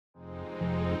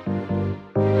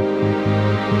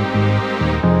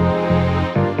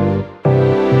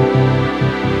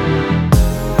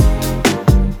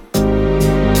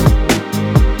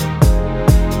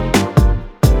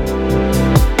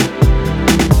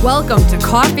Welcome to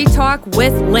Coffee Talk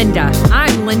with Linda.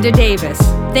 I'm Linda Davis.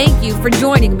 Thank you for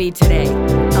joining me today.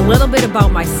 A little bit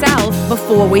about myself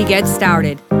before we get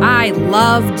started. I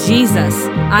love Jesus.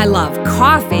 I love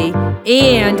coffee,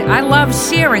 and I love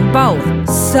sharing both.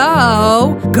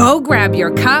 So go grab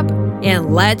your cup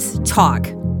and let's talk.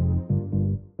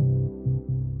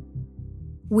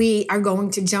 We are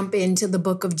going to jump into the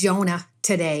book of Jonah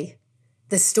today,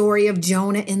 the story of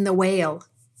Jonah and the whale.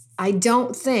 I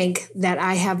don't think that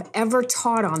I have ever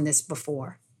taught on this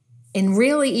before and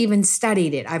really even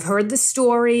studied it. I've heard the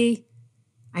story.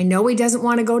 I know he doesn't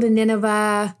want to go to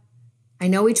Nineveh. I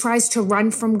know he tries to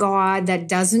run from God. That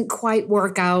doesn't quite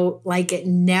work out, like it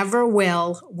never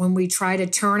will when we try to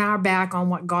turn our back on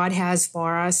what God has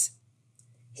for us.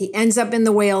 He ends up in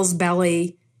the whale's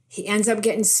belly. He ends up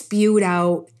getting spewed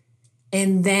out,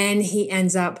 and then he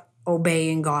ends up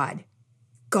obeying God.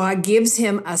 God gives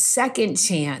him a second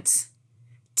chance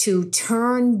to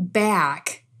turn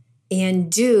back and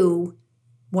do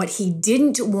what he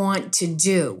didn't want to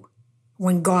do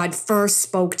when God first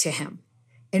spoke to him.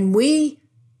 And we,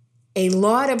 a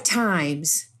lot of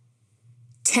times,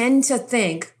 tend to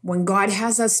think when God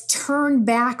has us turn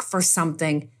back for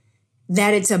something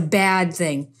that it's a bad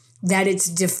thing, that it's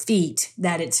defeat,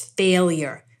 that it's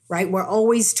failure, right? We're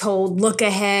always told, look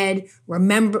ahead,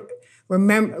 remember,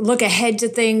 look ahead to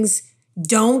things.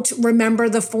 Don't remember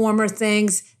the former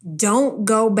things. Don't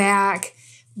go back.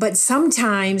 But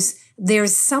sometimes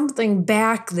there's something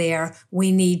back there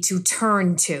we need to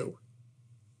turn to.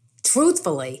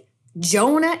 Truthfully,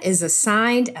 Jonah is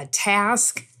assigned a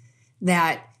task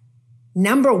that,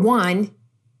 number one,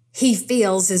 he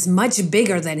feels is much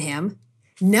bigger than him.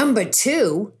 Number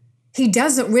two, he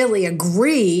doesn't really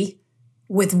agree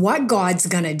with what God's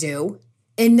going to do.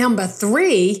 And number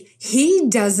three, he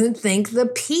doesn't think the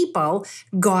people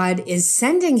God is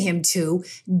sending him to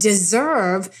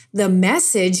deserve the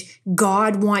message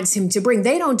God wants him to bring.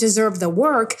 They don't deserve the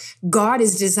work God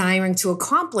is desiring to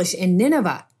accomplish in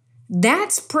Nineveh.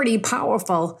 That's pretty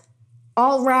powerful,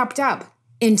 all wrapped up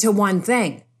into one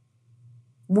thing.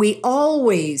 We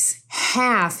always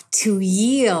have to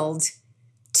yield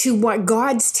to what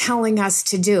God's telling us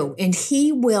to do, and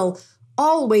he will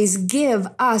always give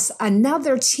us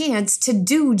another chance to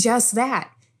do just that.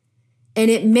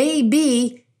 And it may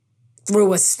be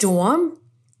through a storm.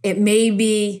 It may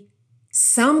be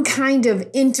some kind of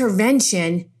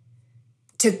intervention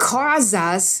to cause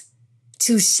us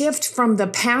to shift from the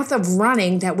path of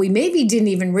running that we maybe didn't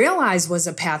even realize was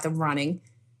a path of running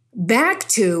back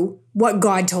to what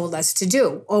God told us to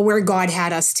do, or where God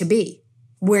had us to be,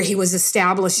 where he was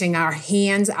establishing our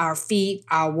hands, our feet,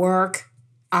 our work,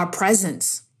 our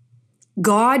presence.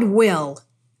 God will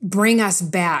bring us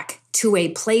back to a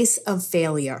place of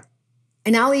failure.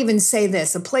 And I'll even say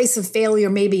this, a place of failure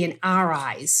maybe in our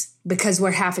eyes, because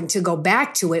we're having to go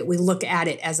back to it. We look at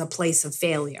it as a place of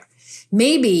failure.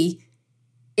 Maybe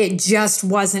it just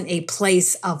wasn't a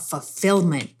place of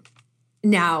fulfillment.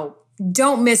 Now,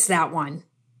 don't miss that one.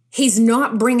 He's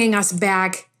not bringing us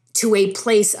back to a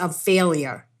place of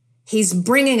failure. He's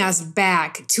bringing us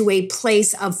back to a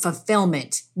place of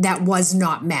fulfillment that was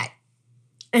not met.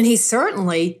 And he's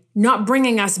certainly not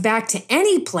bringing us back to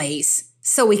any place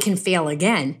so we can fail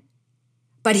again.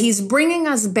 But he's bringing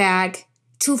us back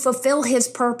to fulfill his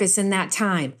purpose in that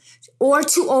time, or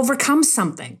to overcome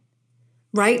something,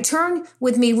 right? Turn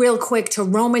with me real quick to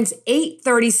Romans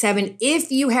 8:37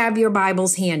 if you have your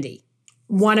Bibles handy.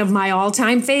 One of my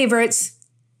all-time favorites.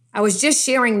 I was just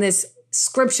sharing this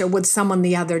scripture with someone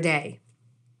the other day.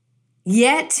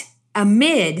 Yet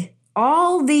amid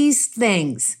all these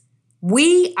things,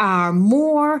 we are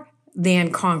more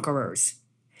than conquerors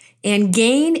and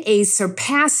gain a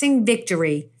surpassing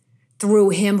victory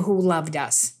through him who loved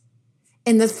us.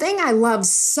 And the thing I love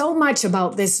so much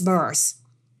about this verse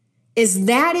is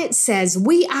that it says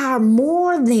we are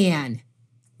more than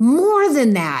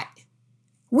that.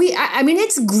 I mean,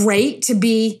 it's great to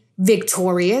be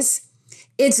victorious.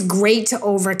 It's great to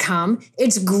overcome.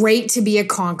 It's great to be a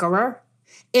conqueror.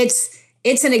 It's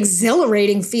an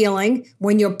exhilarating feeling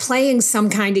when you're playing some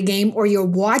kind of game or you're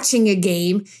watching a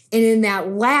game, and in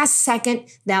that last second,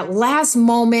 that last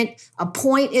moment, a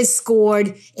point is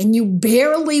scored and you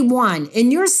barely won,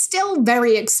 and you're still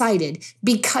very excited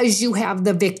because you have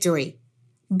the victory.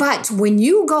 But when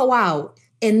you go out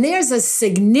and there's a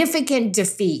significant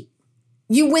defeat,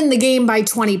 you win the game by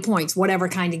 20 points, whatever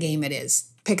kind of game it is.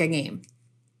 Pick a game.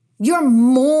 You're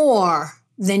more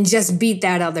than just beat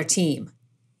that other team.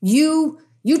 You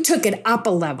took it up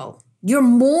a level. You're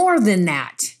more than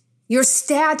that. Your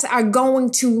stats are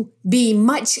going to be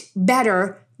much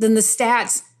better than the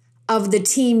stats of the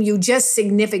team you just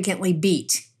significantly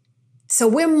beat. So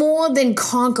we're more than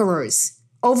conquerors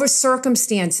over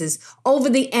circumstances, over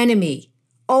the enemy,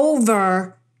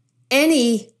 over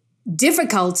any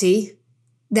difficulty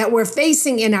that we're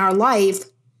facing in our life,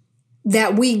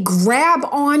 that we grab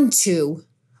onto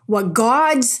what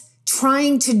God's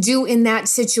trying to do in that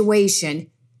situation,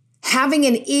 having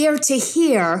an ear to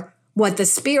hear what the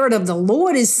Spirit of the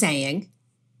Lord is saying.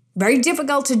 Very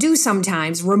difficult to do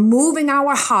sometimes, removing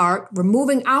our heart,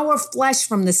 removing our flesh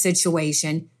from the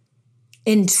situation,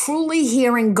 and truly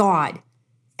hearing God.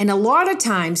 And a lot of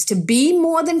times, to be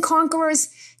more than conquerors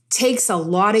takes a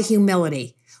lot of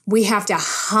humility. We have to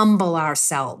humble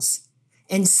ourselves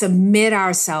and submit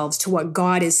ourselves to what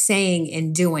God is saying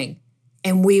and doing.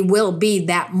 And we will be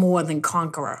that more than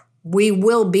conqueror. We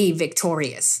will be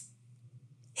victorious.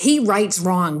 He rights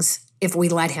wrongs if we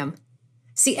let him.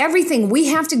 See, everything, we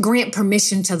have to grant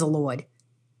permission to the Lord.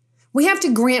 We have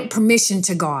to grant permission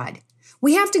to God.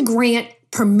 We have to grant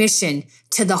permission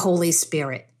to the Holy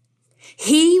Spirit.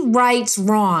 He rights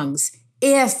wrongs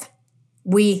if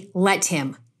we let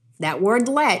him. That word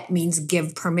let means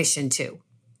give permission to.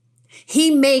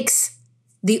 He makes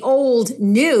the old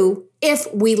new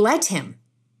if we let him,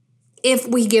 if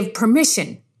we give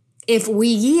permission, if we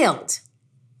yield,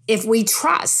 if we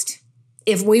trust,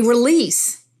 if we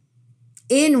release.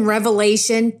 In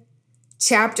Revelation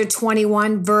chapter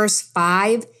 21, verse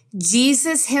 5,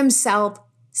 Jesus himself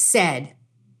said,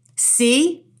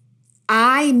 "See,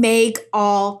 I make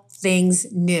all things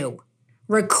new."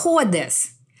 Record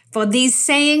this, for these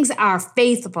sayings are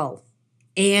faithful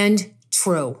and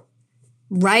true.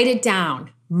 Write it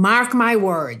down. Mark my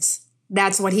words.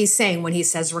 That's what he's saying when he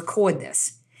says record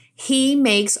this. He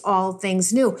makes all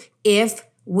things new if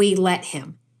we let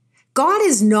him. God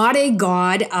is not a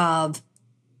God of,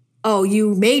 oh,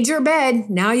 you made your bed,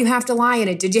 now you have to lie in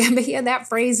it. Did you ever hear that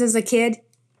phrase as a kid?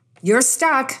 You're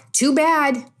stuck. Too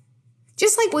bad.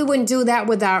 Just like we wouldn't do that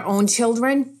with our own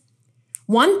children.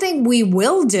 One thing we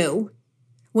will do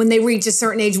when they reach a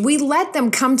certain age, we let them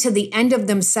come to the end of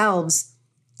themselves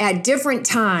at different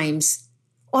times,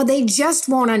 or they just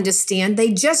won't understand.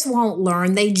 They just won't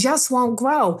learn. They just won't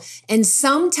grow. And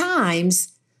sometimes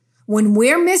when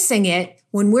we're missing it,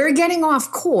 when we're getting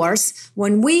off course,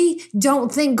 when we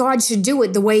don't think God should do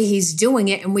it the way he's doing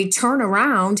it, and we turn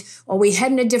around or we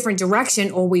head in a different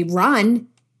direction or we run,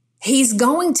 he's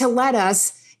going to let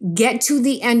us get to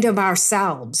the end of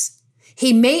ourselves.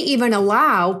 He may even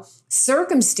allow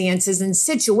circumstances and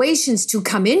situations to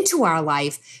come into our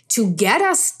life to get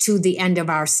us to the end of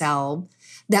ourselves,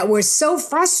 that we're so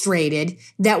frustrated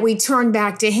that we turn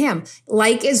back to him,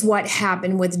 like is what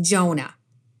happened with Jonah.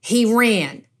 He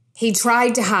ran. He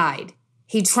tried to hide.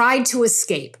 He tried to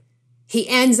escape. He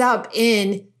ends up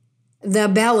in the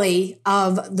belly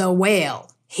of the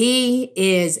whale. He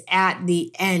is at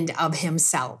the end of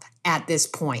himself at this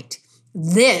point.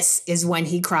 This is when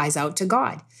he cries out to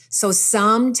God. So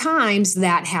sometimes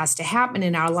that has to happen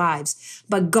in our lives.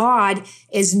 But God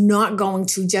is not going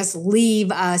to just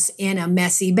leave us in a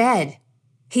messy bed.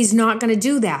 He's not going to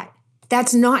do that.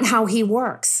 That's not how he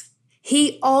works.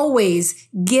 He always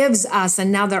gives us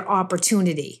another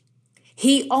opportunity.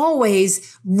 He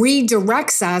always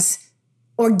redirects us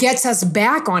or gets us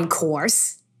back on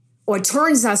course or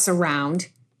turns us around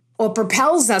or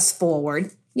propels us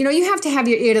forward. You know, you have to have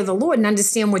your ear to the Lord and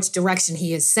understand which direction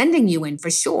he is sending you in for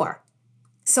sure.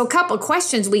 So a couple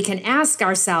questions we can ask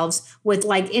ourselves with,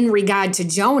 like, in regard to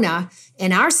Jonah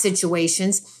in our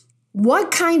situations,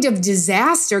 what kind of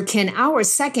disaster can our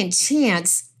second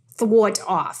chance thwart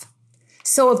off?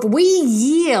 So if we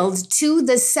yield to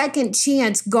the second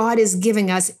chance God is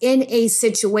giving us in a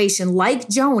situation like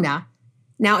Jonah,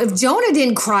 now if Jonah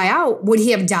didn't cry out, would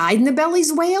he have died in the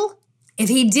belly's whale? If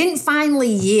he didn't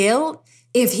finally yield,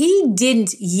 if he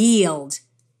didn't yield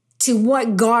to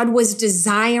what God was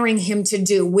desiring him to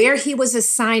do, where he was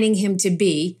assigning him to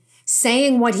be,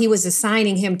 saying what he was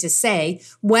assigning him to say,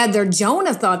 whether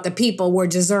Jonah thought the people were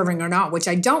deserving or not, which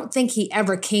I don't think he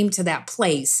ever came to that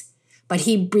place, but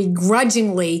he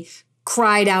begrudgingly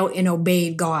cried out and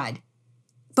obeyed God.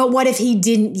 But what if he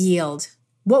didn't yield?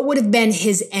 What would have been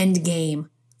his end game?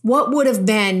 What would have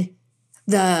been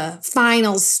the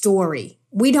final story?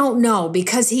 We don't know,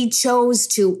 because he chose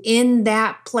to, in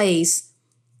that place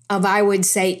of, I would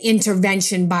say,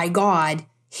 intervention by God,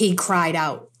 he cried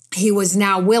out. He was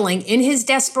now willing, in his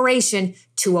desperation,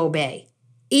 to obey.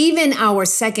 Even our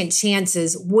second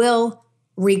chances will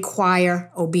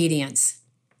require obedience.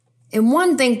 And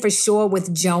one thing for sure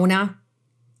with Jonah,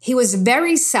 he was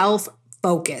very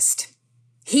self-focused.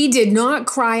 He did not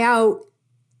cry out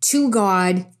to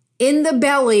God in the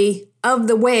belly of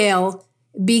the whale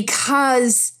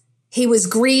because He was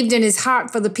grieved in his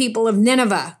heart for the people of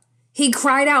Nineveh. He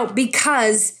cried out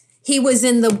because he was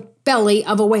in the belly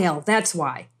of a whale. That's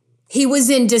why. He was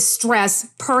in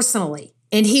distress personally,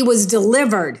 and he was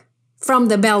delivered from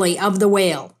the belly of the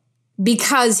whale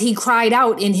because he cried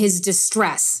out in his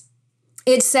distress.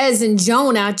 It says in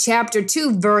Jonah chapter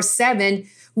 2, verse 7,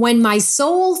 when my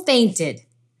soul fainted,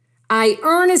 I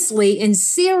earnestly and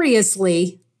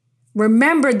seriously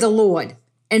remembered the Lord,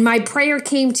 and my prayer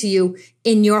came to you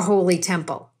in your holy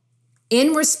temple.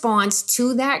 In response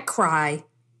to that cry,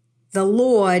 the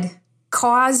Lord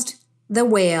caused the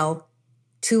whale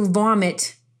to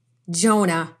vomit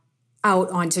Jonah out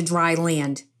onto dry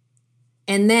land.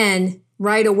 And then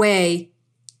right away,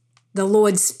 the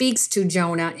Lord speaks to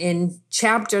Jonah in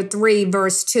chapter 3,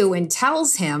 verse 2, and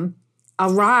tells him,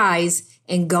 arise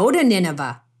and go to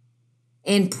Nineveh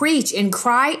and preach and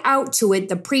cry out to it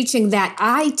the preaching that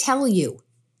I tell you.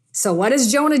 So what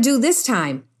does Jonah do this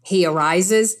time? He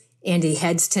arises and he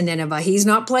heads to Nineveh. He's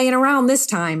not playing around this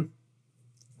time.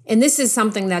 And this is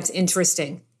something that's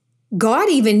interesting. God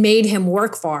even made him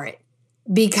work for it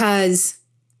because,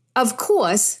 of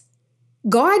course,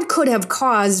 God could have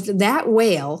caused that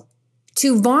whale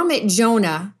to vomit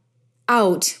Jonah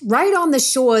out right on the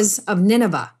shores of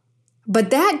Nineveh.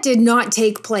 But that did not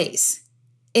take place.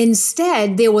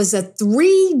 Instead, there was a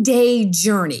 3-day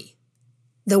journey.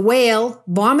 The whale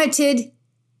vomited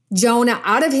Jonah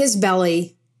out of his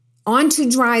belly onto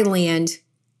dry land,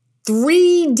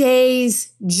 3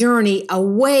 days journey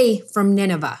away from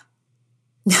Nineveh.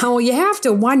 Now you have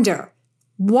to wonder,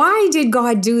 why did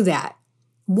God do that?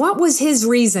 What was his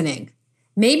reasoning?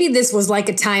 Maybe this was like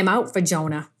a timeout for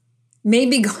Jonah.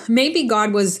 Maybe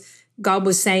God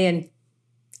was saying,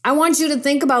 I want you to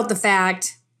think about the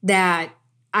fact that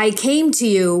I came to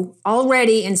you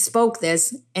already and spoke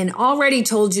this and already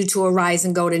told you to arise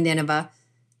and go to Nineveh.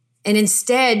 And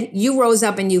instead, you rose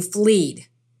up and you fled,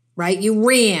 right? You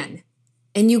ran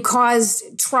and you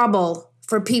caused trouble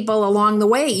for people along the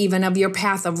way, even of your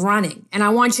path of running. And I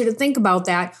want you to think about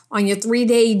that on your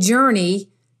 3-day journey,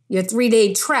 your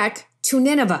 3-day trek to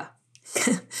Nineveh.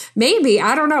 Maybe,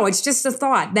 I don't know. It's just a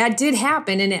thought. That did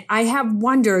happen. And I have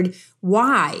wondered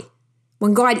why,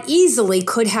 when God easily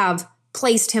could have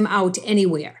placed him out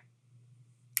anywhere.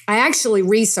 I actually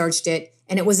researched it,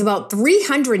 and it was about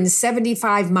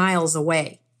 375 miles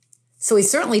away. So he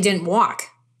certainly didn't walk.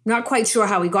 Not quite sure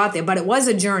how he got there, but it was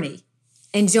a journey.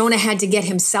 And Jonah had to get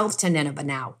himself to Nineveh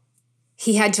now.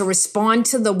 He had to respond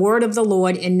to the word of the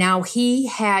Lord, and now he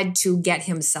had to get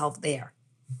himself there.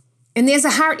 And there's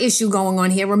a heart issue going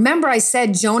on here. Remember, I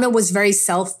said Jonah was very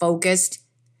self-focused.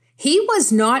 He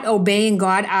was not obeying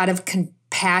God out of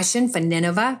compassion for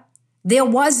Nineveh. There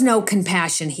was no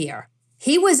compassion here.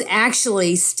 He was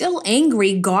actually still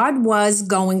angry God was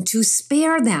going to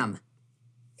spare them.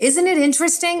 Isn't it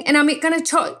interesting? And I'm going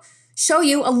to show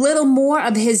you a little more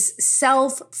of his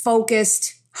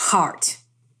self-focused heart.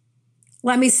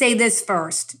 Let me say this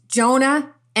first.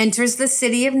 Jonah enters the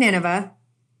city of Nineveh,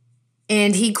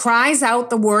 and he cries out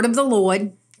the word of the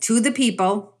Lord to the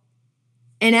people.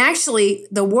 And actually,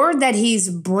 the word that he's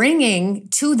bringing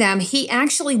to them, he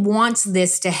actually wants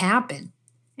this to happen.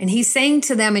 And he's saying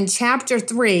to them in chapter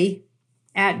 3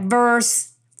 at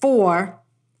verse 4,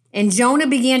 and Jonah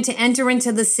began to enter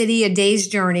into the city a day's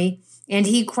journey, and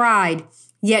he cried,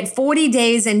 yet 40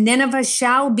 days and Nineveh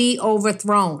shall be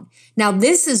overthrown. Now,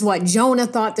 this is what Jonah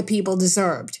thought the people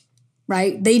deserved,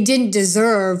 right? They didn't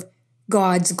deserve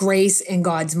God's grace and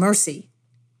God's mercy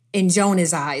in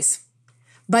Jonah's eyes.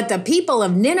 But the people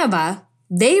of Nineveh,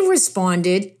 they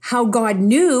responded how God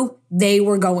knew they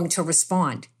were going to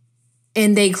respond.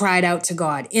 And they cried out to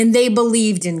God, and they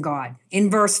believed in God. In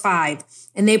verse 5,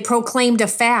 and they proclaimed a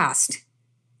fast,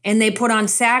 and they put on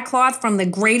sackcloth from the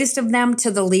greatest of them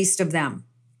to the least of them.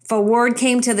 For word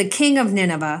came to the king of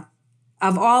Nineveh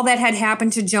of all that had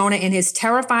happened to Jonah in his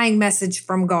terrifying message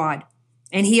from God.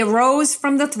 And he arose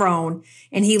from the throne,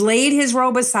 and he laid his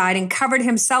robe aside and covered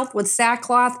himself with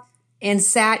sackcloth and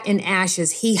sat in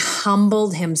ashes. He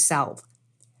humbled himself.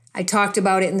 I talked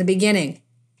about it in the beginning.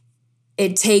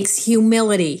 It takes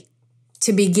humility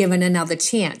to be given another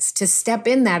chance, to step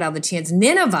in that other chance.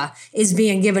 Nineveh is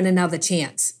being given another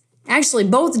chance. Actually,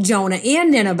 both Jonah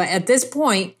and Nineveh at this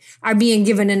point are being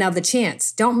given another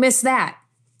chance. Don't miss that.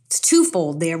 It's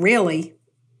twofold there, really.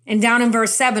 And down in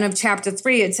verse 7 of chapter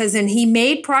 3, it says, and he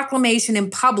made proclamation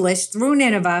and published through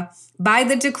Nineveh by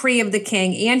the decree of the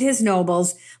king and his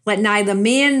nobles, let neither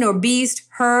man nor beast,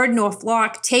 herd nor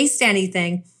flock taste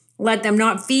anything. Let them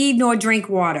not feed nor drink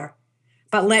water.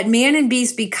 But let man and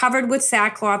beast be covered with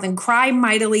sackcloth and cry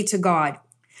mightily to God.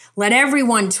 Let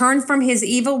everyone turn from his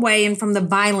evil way and from the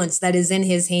violence that is in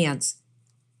his hands.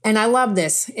 And I love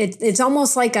this. It's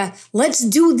almost like let's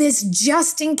do this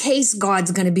just in case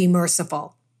God's going to be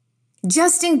merciful.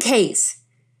 Just in case.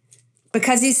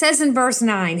 Because he says in verse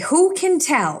 9, who can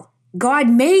tell? God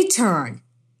may turn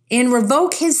and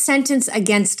revoke his sentence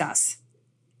against us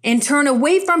and turn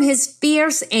away from his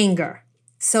fierce anger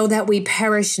so that we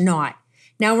perish not.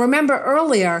 Now remember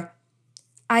earlier,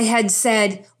 I had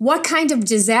said, what kind of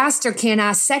disaster can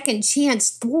our second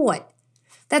chance thwart?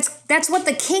 That's what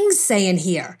the king's saying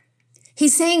here.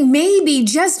 He's saying maybe,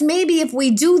 just maybe, if we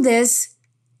do this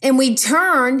and we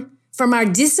turn from our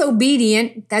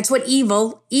disobedient, that's what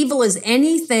evil is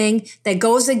anything that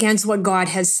goes against what God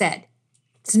has said.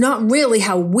 It's not really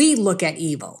how we look at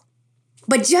evil.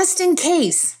 But just in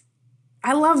case,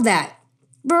 I love that.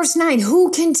 Verse 9, who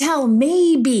can tell?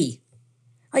 Maybe.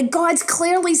 Like God's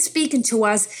clearly speaking to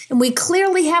us and we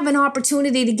clearly have an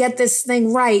opportunity to get this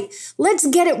thing right. Let's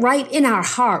get it right in our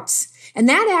hearts. And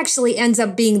that actually ends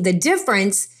up being the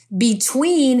difference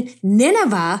between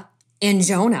Nineveh and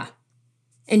Jonah.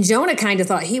 And Jonah kind of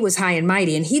thought he was high and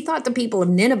mighty, and he thought the people of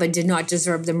Nineveh did not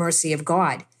deserve the mercy of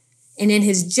God. And in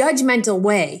his judgmental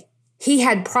way, he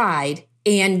had pride,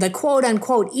 and the quote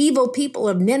unquote evil people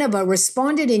of Nineveh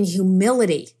responded in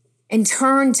humility and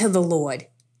turned to the Lord.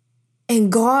 And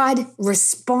God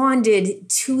responded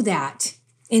to that.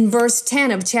 In verse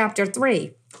 10 of chapter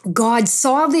 3, God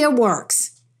saw their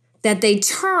works, that they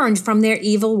turned from their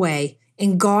evil way,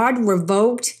 and God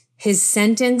revoked his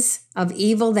sentence of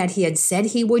evil that he had said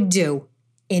he would do,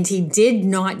 and he did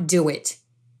not do it,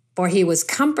 for he was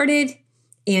comforted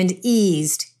and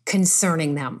eased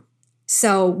concerning them.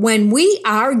 So when we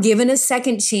are given a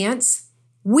second chance,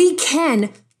 we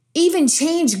can even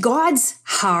change God's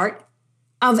heart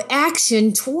of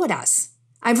action toward us.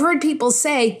 I've heard people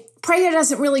say, prayer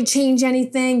doesn't really change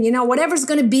anything. Whatever's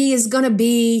going to be is going to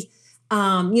be,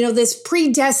 this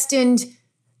predestined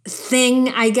thing,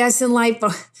 I guess, in life,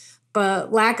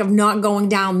 but lack of not going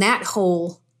down that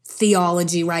whole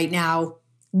theology right now.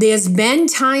 There's been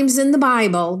times in the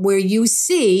Bible where you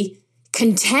see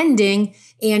contending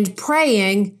and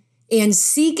praying and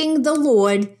seeking the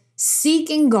Lord,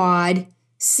 seeking God,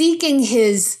 seeking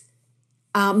his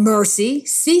mercy,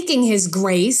 seeking his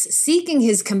grace, seeking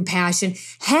his compassion,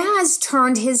 has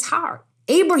turned his heart.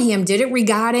 Abraham did it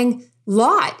regarding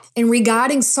Lot and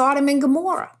regarding Sodom and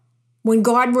Gomorrah when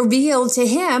God revealed to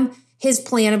him his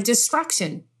plan of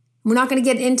destruction. We're not going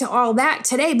to get into all that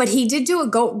today, but he did do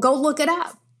it. Go look it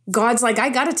up. God's like, I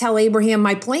got to tell Abraham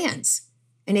my plans.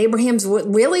 And Abraham's,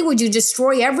 really? Would you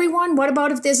destroy everyone? What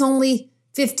about if there's only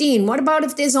 15? What about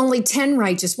if there's only 10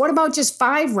 righteous? What about just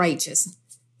 5 righteous?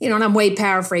 And I'm way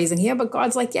paraphrasing here, but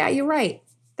God's like, yeah, you're right.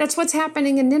 That's what's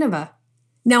happening in Nineveh.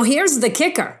 Now, here's the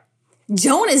kicker.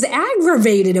 Jonah's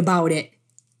aggravated about it.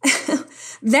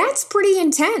 That's pretty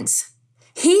intense.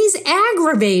 He's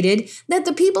aggravated that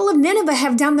the people of Nineveh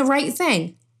have done the right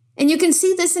thing. And you can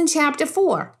see this in chapter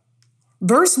 4,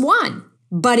 verse 1.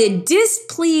 But it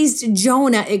displeased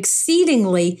Jonah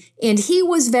exceedingly, and he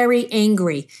was very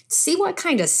angry. See what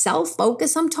kind of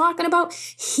self-focus I'm talking about?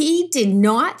 He did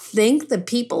not think the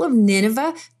people of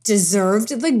Nineveh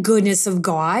deserved the goodness of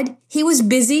God. He was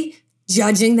busy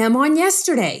judging them on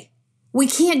yesterday. We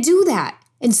can't do that.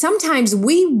 And sometimes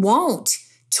we won't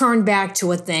turn back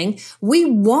to a thing. We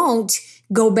won't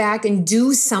go back and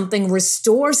do something,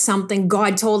 restore something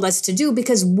God told us to do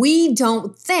because we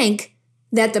don't think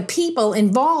that the people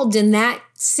involved in that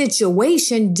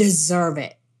situation deserve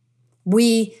it.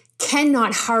 We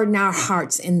cannot harden our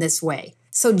hearts in this way.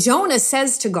 So Jonah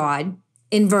says to God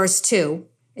in verse 2,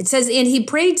 it says, and he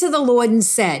prayed to the Lord and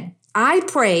said, I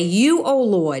pray you, O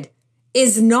Lord,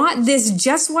 is not this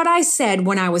just what I said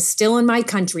when I was still in my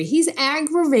country? He's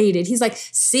aggravated. He's like,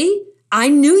 see, I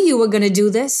knew you were going to do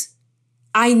this.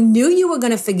 I knew you were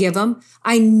going to forgive them.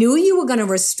 I knew you were going to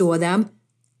restore them.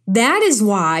 That is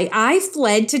why I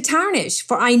fled to Tarshish,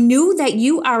 for I knew that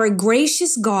you are a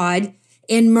gracious God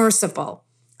and merciful,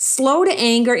 slow to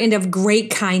anger and of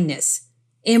great kindness.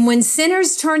 And when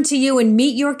sinners turn to you and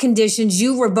meet your conditions,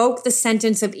 you revoke the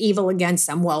sentence of evil against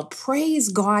them. Well, praise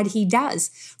God, he does.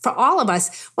 For all of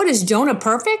us, what is Jonah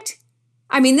perfect?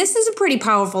 I mean, this is a pretty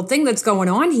powerful thing that's going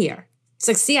on here. It's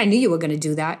like, see, I knew you were going to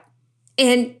do that.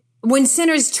 And when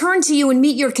sinners turn to you and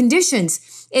meet your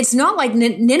conditions, it's not like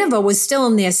Nineveh was still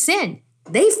in their sin.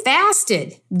 They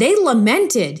fasted. They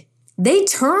lamented. They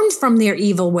turned from their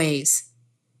evil ways.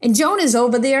 And Jonah's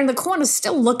over there in the corner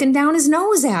still looking down his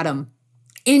nose at them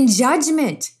in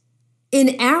judgment,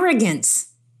 in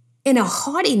arrogance, in a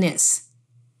haughtiness.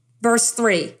 Verse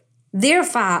 3,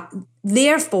 therefore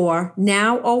Therefore,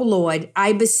 now, O Lord,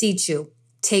 I beseech you,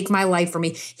 take my life from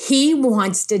me. He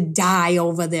wants to die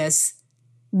over this.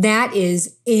 That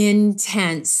is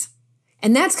intense.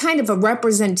 And that's kind of a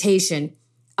representation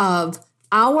of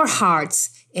our hearts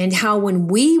and how when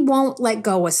we won't let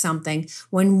go of something,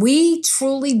 when we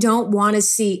truly don't want to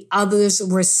see others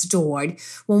restored,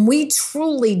 when we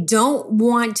truly don't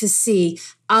want to see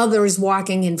others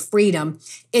walking in freedom,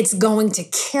 it's going to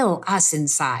kill us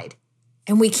inside.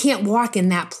 And we can't walk in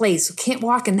that place. We can't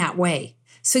walk in that way.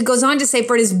 So he goes on to say,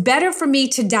 for it is better for me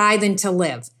to die than to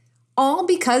live. All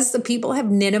because the people of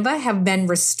Nineveh have been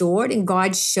restored and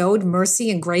God showed mercy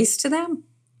and grace to them.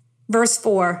 Verse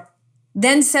 4,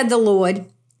 then said the Lord,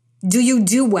 do you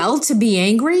do well to be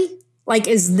angry? Like,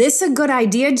 is this a good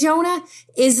idea, Jonah?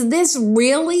 Is this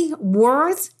really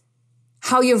worth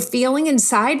how you're feeling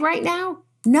inside right now?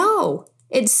 No,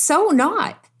 it's so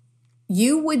not.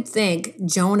 You would think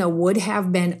Jonah would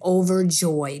have been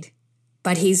overjoyed,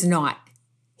 but he's not.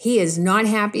 He is not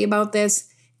happy about this.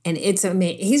 And it's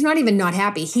amazing. He's not even not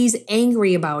happy. He's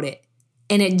angry about it.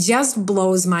 And it just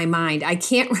blows my mind. I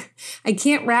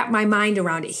can't wrap my mind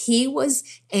around it. He was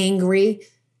angry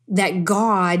that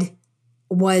God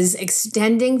was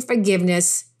extending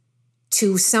forgiveness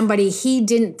to somebody he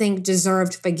didn't think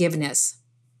deserved forgiveness.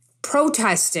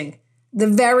 Protesting the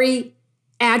very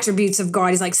attributes of God.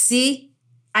 He's like, see,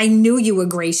 I knew you were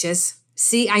gracious.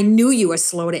 See, I knew you were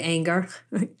slow to anger.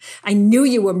 I knew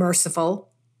you were merciful.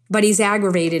 But he's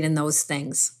aggravated in those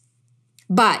things.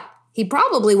 But he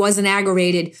probably wasn't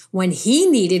aggravated when he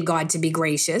needed God to be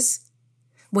gracious,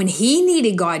 when he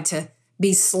needed God to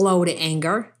be slow to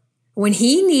anger, when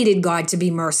he needed God to be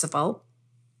merciful.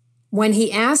 When he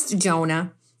asked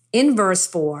Jonah in verse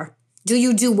 4, do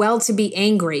you do well to be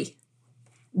angry?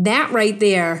 That right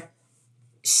there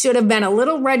should have been a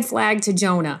little red flag to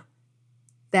Jonah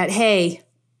that, hey,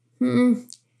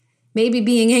 maybe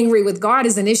being angry with God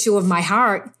is an issue of my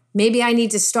heart. Maybe I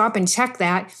need to stop and check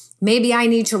that. Maybe I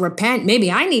need to repent.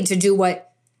 Maybe I need to do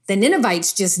what the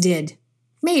Ninevites just did.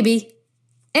 Maybe.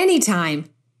 Anytime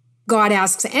God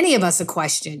asks any of us a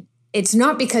question, it's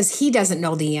not because he doesn't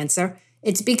know the answer.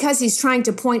 It's because he's trying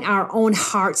to point our own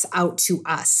hearts out to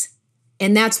us.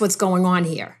 And that's what's going on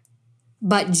here.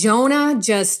 But Jonah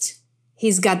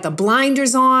he's got the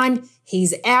blinders on.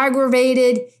 He's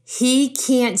aggravated. He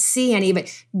can't see any of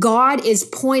it. God is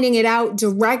pointing it out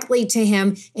directly to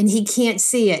him and he can't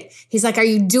see it. He's like, are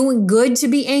you doing good to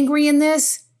be angry in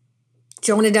this?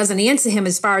 Jonah doesn't answer him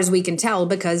as far as we can tell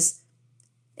because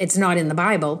it's not in the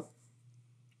Bible.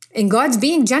 And God's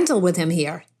being gentle with him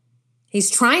here.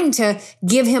 He's trying to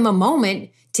give him a moment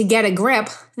to get a grip.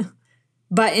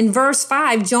 But in verse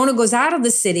 5, Jonah goes out of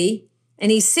the city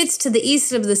and he sits to the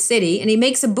east of the city and he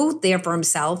makes a booth there for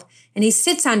himself and he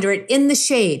sits under it in the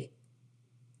shade.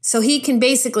 So he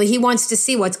wants to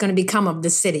see what's going to become of the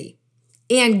city.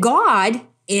 And God,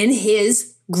 in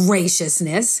his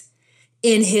graciousness,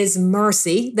 in his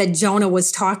mercy that Jonah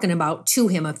was talking about to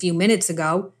him a few minutes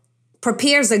ago,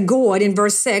 prepares a gourd in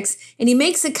verse 6 and he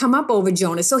makes it come up over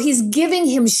Jonah. So he's giving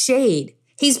him shade.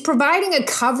 He's providing a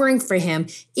covering for him,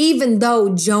 even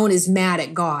though Jonah is mad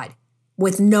at God,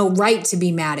 with no right to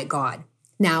be mad at God.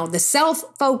 Now, the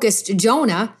self-focused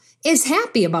Jonah is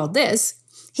happy about this.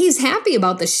 He's happy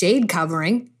about the shade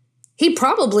covering. He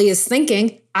probably is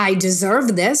thinking, I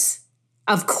deserve this.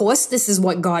 Of course, this is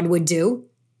what God would do.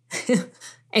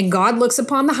 And God looks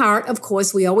upon the heart. Of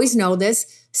course, we always know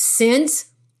this. Since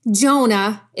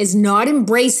Jonah is not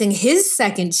embracing his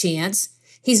second chance,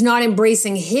 he's not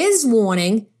embracing his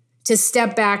warning to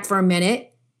step back for a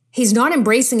minute. He's not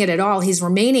embracing it at all. He's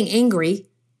remaining angry.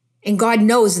 And God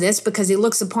knows this because he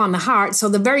looks upon the heart. So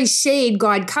the very shade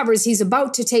God covers, he's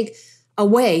about to take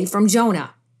away from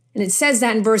Jonah. And it says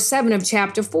that in verse 7 of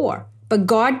chapter 4. But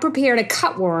God prepared a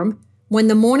cutworm when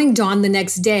the morning dawned the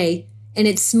next day, and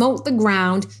it smote the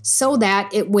ground so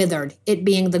that it withered, it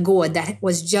being the gourd that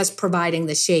was just providing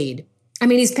the shade. I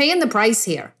mean, he's paying the price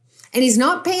here. And he's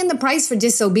not paying the price for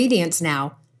disobedience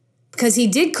now, because he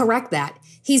did correct that.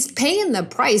 He's paying the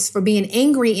price for being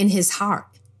angry in his heart.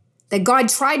 That God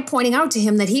tried pointing out to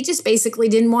him that he just basically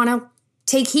didn't want to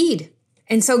take heed.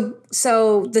 And so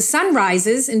the sun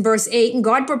rises in verse 8, and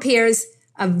God prepares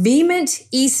a vehement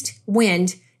east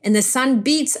wind, and the sun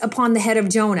beats upon the head of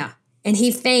Jonah. And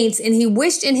he faints, and he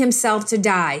wished in himself to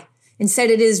die, and said,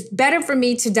 it is better for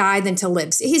me to die than to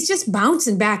live. So he's just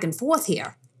bouncing back and forth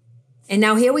here. And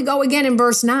now here we go again in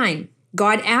verse 9.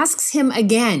 God asks him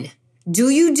again, do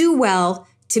you do well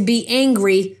to be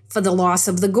angry for the loss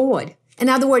of the gourd? In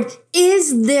other words,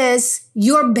 is this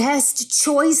your best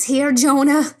choice here,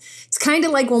 Jonah? It's kind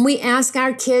of like when we ask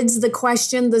our kids the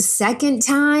question the second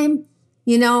time,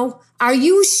 Are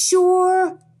you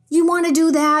sure you want to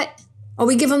do that? Or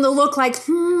we give him the look like,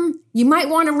 you might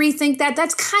want to rethink that.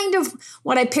 That's kind of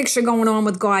what I picture going on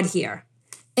with God here.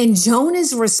 And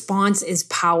Jonah's response is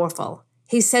powerful.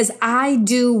 He says, I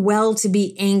do well to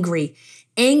be angry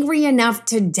enough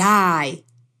to die.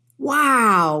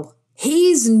 Wow.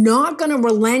 He's not going to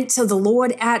relent to the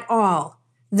Lord at all.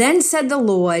 Then said the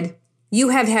Lord, you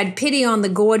have had pity on the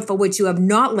gourd for which you have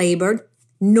not labored,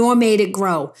 nor made it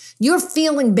grow. You're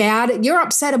feeling bad. You're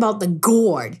upset about the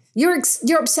gourd. You're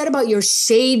upset about your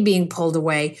shade being pulled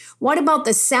away. What about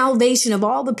the salvation of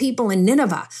all the people in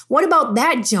Nineveh? What about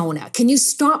that, Jonah? Can you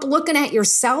stop looking at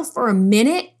yourself for a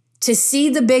minute to see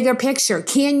the bigger picture?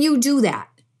 Can you do that,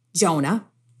 Jonah?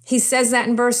 He says that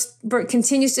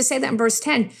continues to say that in verse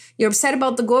 10. You're upset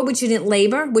about the gourd which you didn't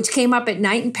labor, which came up at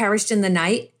night and perished in the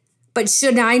night. But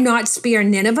should I not spare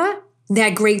Nineveh,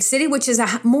 that great city, which is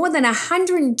more than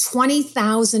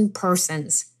 120,000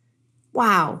 persons?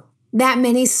 Wow, that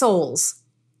many souls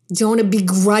Jonah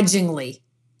begrudgingly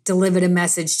delivered a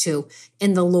message to,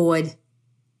 and the Lord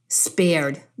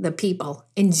spared the people.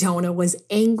 And Jonah was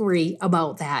angry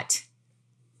about that.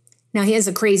 Now, here's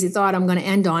a crazy thought I'm going to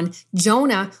end on.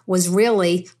 Jonah was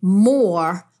really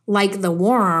more like the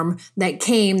worm that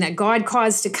came, that God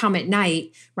caused to come at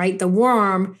night, right? The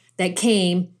worm that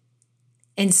came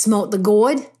and smote the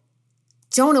gourd.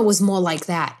 Jonah was more like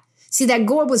that. See, that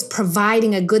gourd was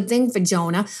providing a good thing for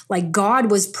Jonah, like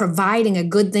God was providing a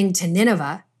good thing to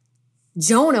Nineveh.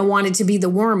 Jonah wanted to be the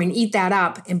worm and eat that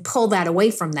up and pull that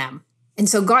away from them. And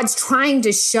so God's trying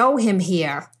to show him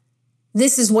here,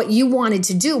 this is what you wanted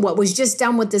to do, what was just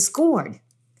done with this gourd.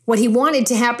 What he wanted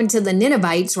to happen to the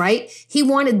Ninevites, right? He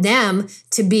wanted them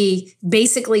to be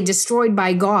basically destroyed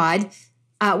by God,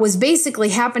 was basically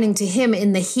happening to him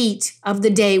in the heat of the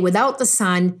day without the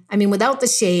sun, without the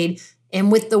shade and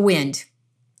with the wind.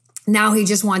 Now he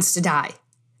just wants to die.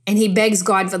 And he begs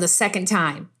God for the second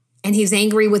time. And he's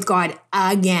angry with God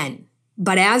again.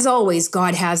 But as always,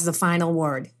 God has the final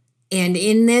word. And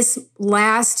in this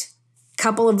last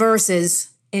couple of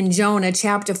verses in Jonah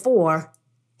chapter 4,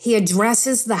 he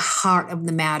addresses the heart of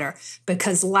the matter.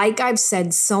 Because like I've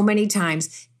said so many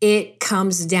times, it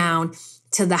comes down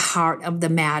to the heart of the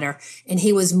matter. And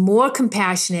he was more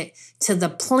compassionate to the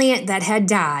plant that had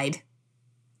died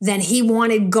than he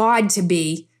wanted God to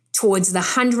be towards the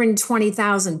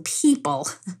 120,000 people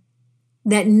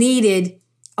that needed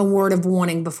a word of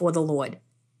warning before the Lord.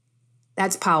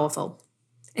 That's powerful.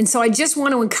 And so I just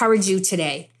want to encourage you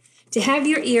today to have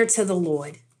your ear to the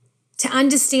Lord, to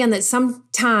understand that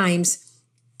sometimes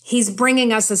he's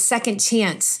bringing us a second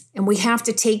chance and we have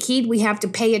to take heed. We have to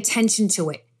pay attention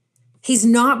to it. He's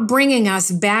not bringing us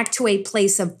back to a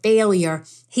place of failure.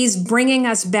 He's bringing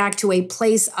us back to a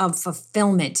place of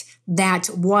fulfillment that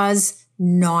was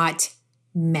not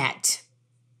met.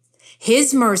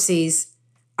 His mercies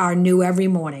are new every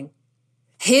morning.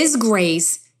 His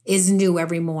grace is new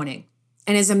every morning.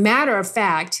 And as a matter of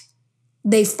fact,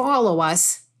 they follow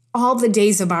us all the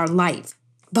days of our life.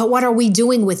 But what are we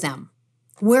doing with them?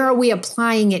 Where are we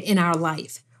applying it in our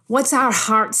life? What's our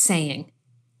heart saying?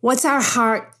 What's our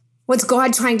heart? What's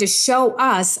God trying to show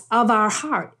us of our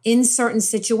heart in certain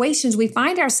situations we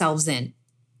find ourselves in?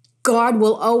 God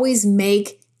will always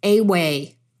make a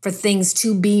way for things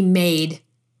to be made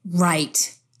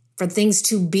right, for things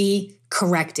to be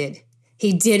corrected.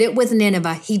 He did it with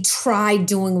Nineveh. He tried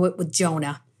doing it with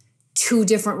Jonah. 2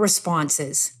 different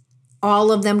responses.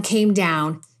 All of them came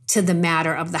down to the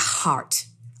matter of the heart.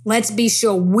 Let's be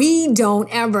sure we don't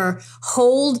ever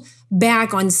hold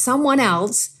back on someone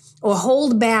else or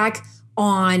hold back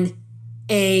on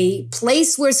a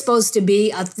place we're supposed to be,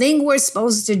 a thing we're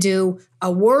supposed to do,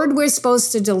 a word we're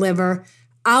supposed to deliver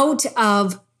out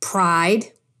of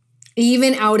pride,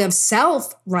 even out of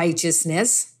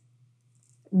self-righteousness.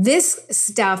 This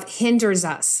stuff hinders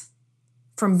us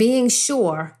from being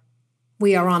sure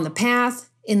we are on the path,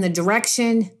 in the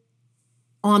direction,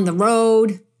 on the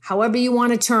road, however you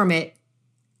want to term it,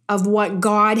 of what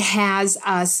God has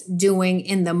us doing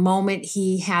in the moment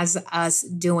he has us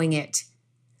doing it.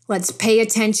 Let's pay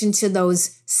attention to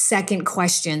those second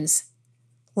questions,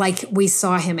 like we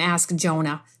saw him ask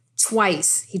Jonah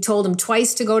twice. He told him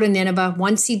twice to go to Nineveh.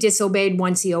 Once he disobeyed,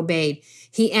 once he obeyed.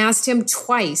 He asked him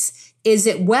twice, is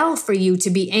it well for you to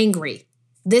be angry?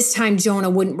 This time Jonah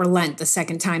wouldn't relent the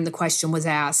second time the question was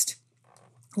asked.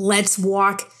 Let's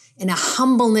walk in a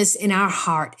humbleness in our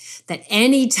heart that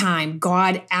anytime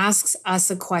God asks us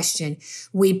a question,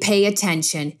 we pay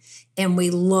attention and we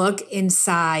look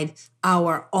inside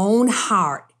our own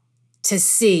heart to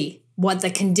see what the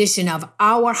condition of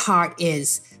our heart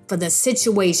is for the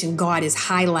situation God is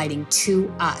highlighting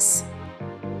to us.